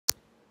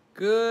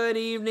Good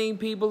evening,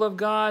 people of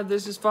God.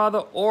 This is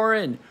Father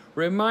Oren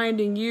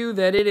reminding you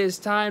that it is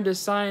time to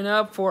sign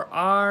up for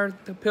our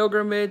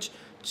pilgrimage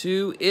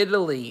to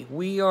Italy.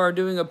 We are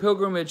doing a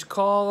pilgrimage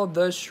called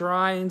the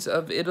Shrines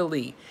of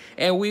Italy,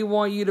 and we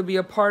want you to be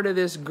a part of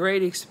this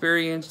great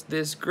experience,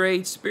 this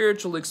great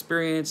spiritual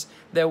experience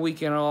that we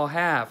can all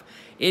have.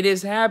 It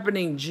is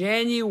happening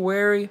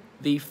January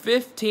the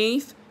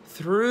 15th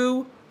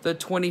through the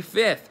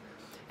 25th.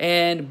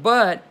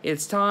 But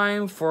it's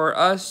time for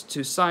us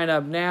to sign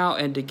up now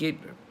and to get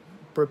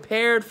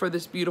prepared for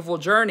this beautiful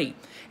journey.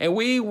 And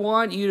we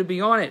want you to be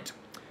on it.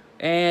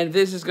 And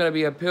this is going to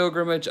be a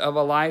pilgrimage of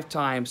a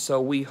lifetime, so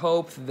we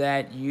hope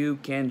that you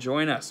can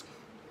join us.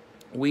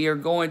 We are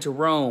going to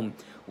Rome.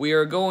 We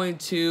are going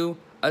to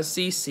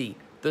Assisi,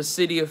 the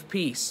city of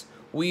peace.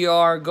 We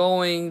are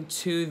going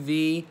to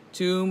the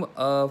tomb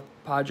of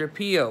Padre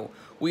Pio.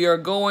 We are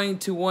going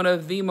to one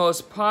of the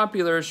most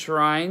popular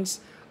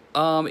shrines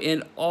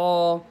in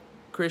all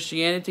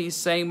Christianity,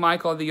 St.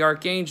 Michael the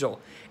Archangel.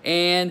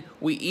 And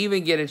we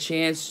even get a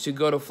chance to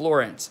go to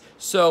Florence.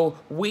 So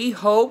we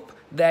hope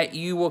that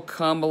you will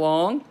come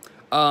along.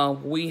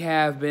 We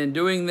have been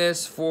doing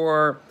this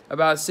for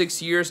about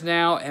 6 years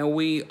now, and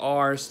we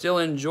are still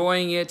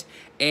enjoying it.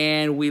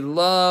 And we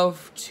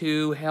love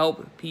to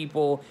help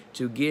people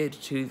to get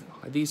to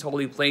these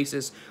holy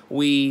places.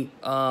 We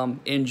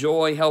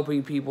enjoy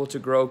helping people to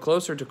grow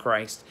closer to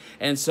Christ.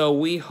 And so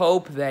we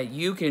hope that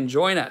you can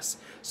join us.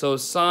 So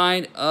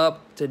sign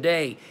up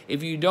today.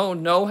 If you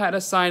don't know how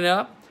to sign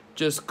up,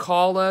 just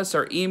call us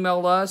or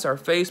email us or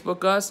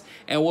Facebook us,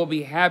 and we'll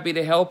be happy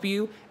to help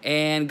you.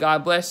 And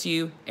God bless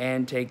you,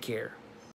 and take care.